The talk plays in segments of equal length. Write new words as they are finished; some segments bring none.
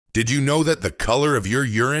Did you know that the color of your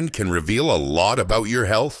urine can reveal a lot about your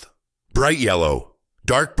health? Bright yellow,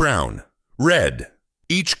 dark brown, red.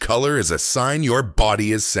 Each color is a sign your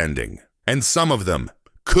body is sending, and some of them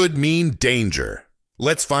could mean danger.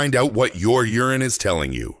 Let's find out what your urine is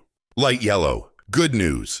telling you. Light yellow, good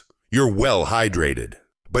news, you're well hydrated.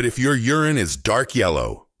 But if your urine is dark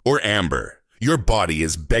yellow or amber, your body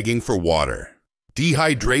is begging for water.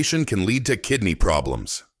 Dehydration can lead to kidney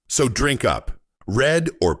problems, so drink up. Red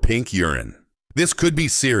or pink urine. This could be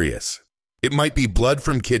serious. It might be blood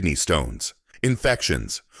from kidney stones,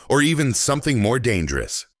 infections, or even something more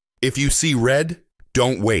dangerous. If you see red,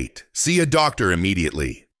 don't wait. See a doctor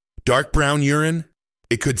immediately. Dark brown urine?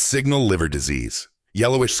 It could signal liver disease.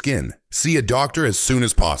 Yellowish skin? See a doctor as soon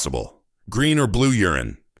as possible. Green or blue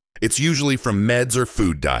urine? It's usually from meds or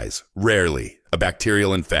food dyes, rarely a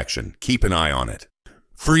bacterial infection. Keep an eye on it.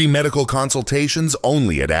 Free medical consultations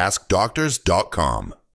only at AskDoctors.com.